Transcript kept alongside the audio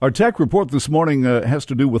Our tech report this morning has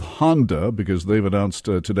to do with Honda because they've announced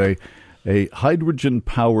today a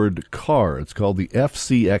hydrogen-powered car. It's called the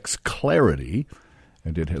FCX Clarity,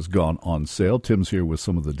 and it has gone on sale. Tim's here with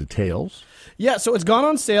some of the details. Yeah, so it's gone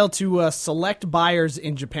on sale to select buyers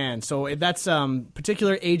in Japan. So that's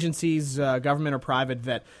particular agencies, government or private,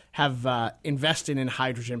 that have invested in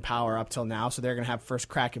hydrogen power up till now. So they're going to have first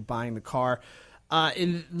crack at buying the car.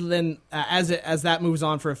 And then as that moves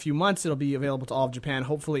on for a few months, it'll be available to all of Japan,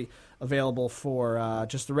 hopefully available for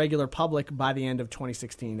just the regular public by the end of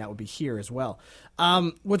 2016. That would be here as well.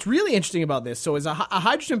 What's really interesting about this, is a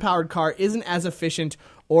hydrogen-powered car isn't as efficient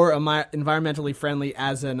or environmentally friendly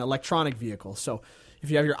as an electronic vehicle. So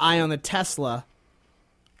if you have your eye on the Tesla,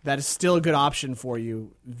 that is still a good option for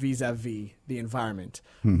you vis-a-vis the environment.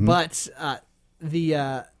 Mm-hmm. But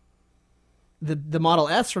the Model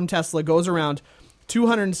S from Tesla goes around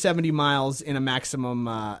 270 miles in a maximum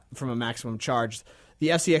from a maximum charge. The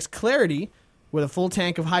FCX Clarity, with a full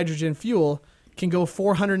tank of hydrogen fuel, can go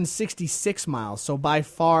 466 miles. So by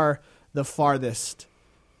far the farthest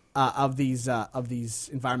of these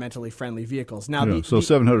environmentally friendly vehicles. Now, so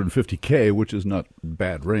 750K, which is not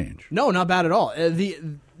bad range. No, not bad at all. The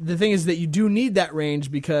thing is that you do need that range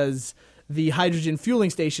because the hydrogen fueling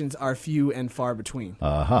stations are few and far between.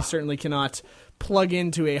 Uh-huh. You certainly cannot plug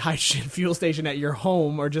into a hydrogen fuel station at your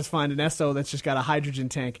home or just find an Esso that's just got a hydrogen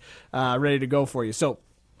tank ready to go for you. So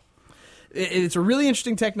it's a really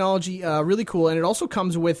interesting technology, really cool, and it also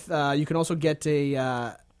comes with, you can also get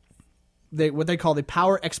what they call the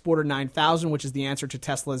Power Exporter 9000, which is the answer to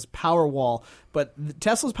Tesla's Powerwall. But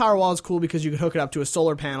Tesla's Powerwall is cool because you could hook it up to a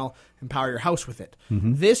solar panel and power your house with it.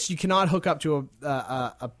 Mm-hmm. This you cannot hook up to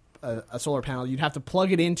a solar panel. You'd have to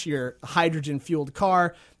plug it into your hydrogen-fueled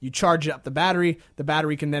car. You charge up the battery. The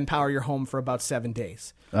battery can then power your home for about 7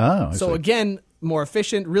 days. Oh, so again, more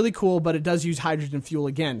efficient, really cool, but it does use hydrogen fuel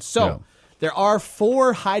again. So there are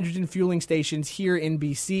 4 hydrogen fueling stations here in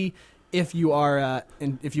BC. If you are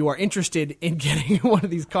interested in getting one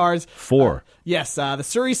of these cars, 4. Yes, the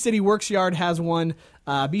Surrey City Works Yard has one.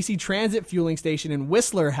 BC Transit fueling station in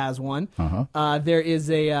Whistler has one. Uh-huh. There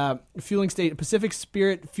is a fueling station, Pacific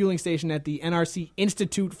Spirit fueling station at the NRC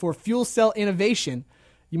Institute for Fuel Cell Innovation.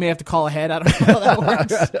 You may have to call ahead. I don't know how that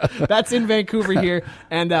works. That's in Vancouver here.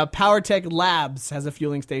 And PowerTech Labs has a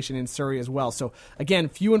fueling station in Surrey as well. So again,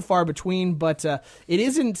 few and far between, but it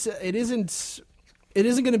isn't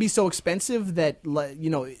going to be so expensive that,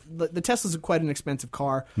 the Tesla's quite an expensive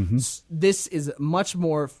car. Mm-hmm. This is much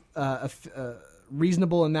more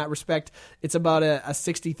reasonable in that respect. It's about a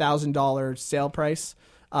 $60,000 sale price.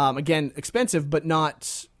 Again, expensive, but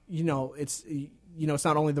not, it's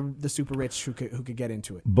not only the super rich who could get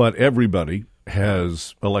into it. But everybody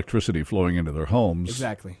has electricity flowing into their homes.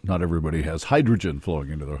 Exactly. Not everybody has hydrogen flowing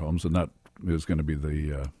into their homes, and that is going to be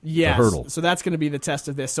the hurdle. So that's going to be the test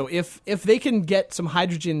of this. So if they can get some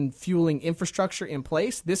hydrogen fueling infrastructure in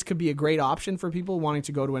place, this could be a great option for people wanting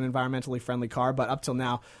to go to an environmentally friendly car. But up till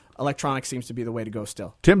now, electronics seems to be the way to go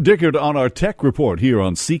still. Tim Dickert on our Tech Report here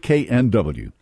on CKNW.